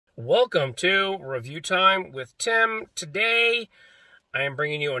Welcome to Review Time with Tim. Today, I am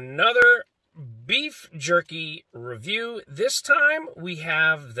bringing you another beef jerky review. This time, we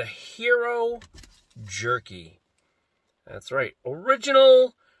have the Hero Jerky. That's right,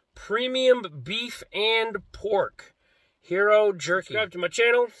 original premium beef and pork. Hero Jerky. Subscribe to my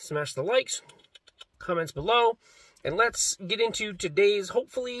channel, smash the likes, comments below, and let's get into today's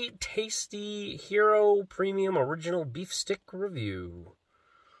hopefully tasty Hero Premium Original Beef Stick review.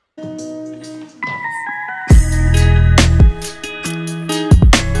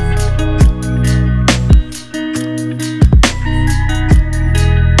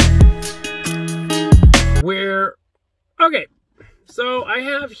 Okay, so I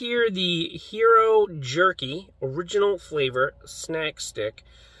have here the Hero Jerky Original Flavor Snack Stick.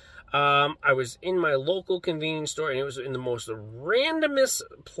 I was in my local convenience store, and it was in the most randomest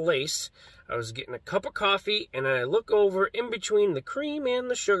place. I was getting a cup of coffee, and I look over in between the cream and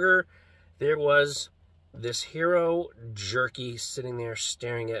the sugar. There was this Hero Jerky sitting there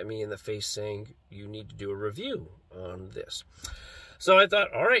staring at me in the face saying, you need to do a review on this. So I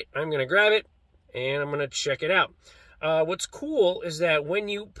thought, all right, I'm going to grab it, and I'm going to check it out. What's cool is that when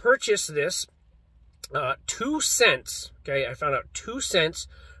you purchase this, 2 cents, okay, I found out 2 cents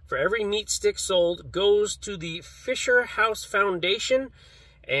for every meat stick sold goes to the Fisher House Foundation,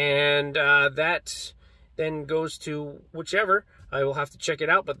 and that then goes to whichever. I will have to check it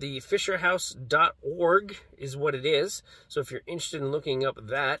out, but the fisherhouse.org is what it is. So if you're interested in looking up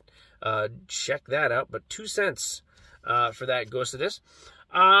that, check that out. But 2 cents for that goes to this.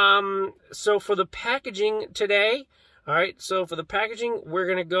 So for the packaging today, all right, so for the packaging, we're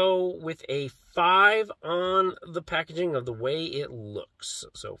going to go with a 5 on the packaging of the way it looks.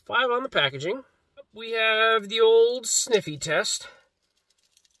 So 5 on the packaging. We have the old sniffy test.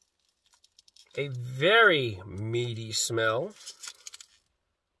 A very meaty smell.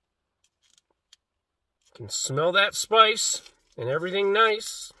 You can smell that spice and everything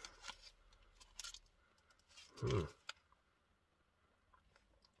nice.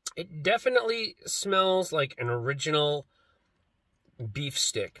 It definitely smells like an original beef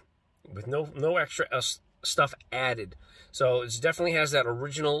stick with no extra stuff added. So it definitely has that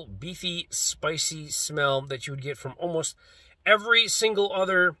original beefy, spicy smell that you would get from almost every single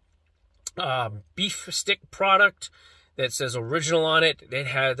other beef stick product that says original on it.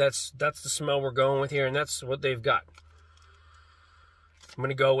 That's the smell we're going with here, and that's what they've got. I'm going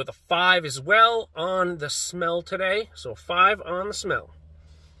to go with a 5 as well on the smell today. So 5 on the smell.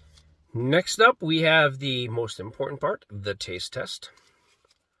 Next up, we have the most important part, the taste test.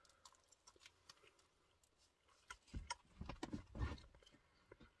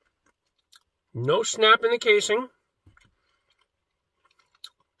 No snap in the casing.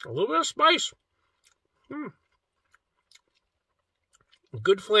 A little bit of spice.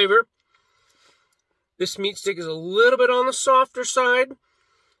 Good flavor. This meat stick is a little bit on the softer side,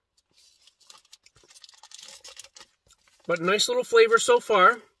 but nice little flavor so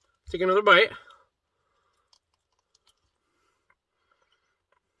far. Take another bite.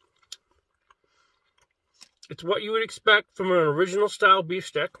 It's what you would expect from an original style beef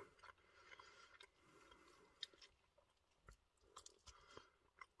stick.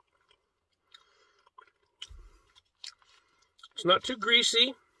 It's not too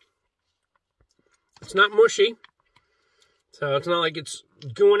greasy. It's not mushy. So it's not like it's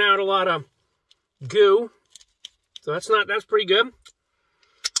gooing out a lot of goo. So that's pretty good.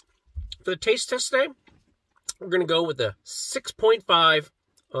 For the taste test today, we're going to go with a 6.5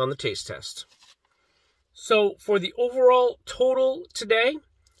 on the taste test. So for the overall total today,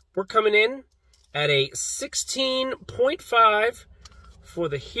 we're coming in at a 16.5 for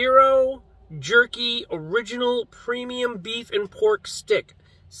the Hero Jerky Original Premium Beef and Pork Stick.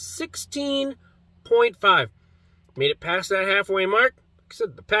 16.5. Made it past that halfway mark. Like I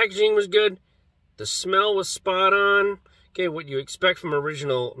said, the packaging was good. The smell was spot on. Okay, what you expect from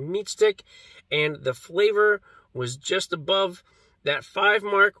original meat stick, and the flavor was just above that 5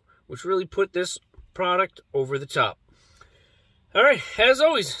 mark, which really put this product over the top. All right, as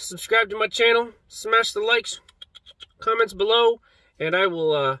always, subscribe to my channel, smash the likes, comments below, and I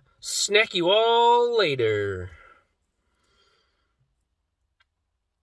will snack you all later.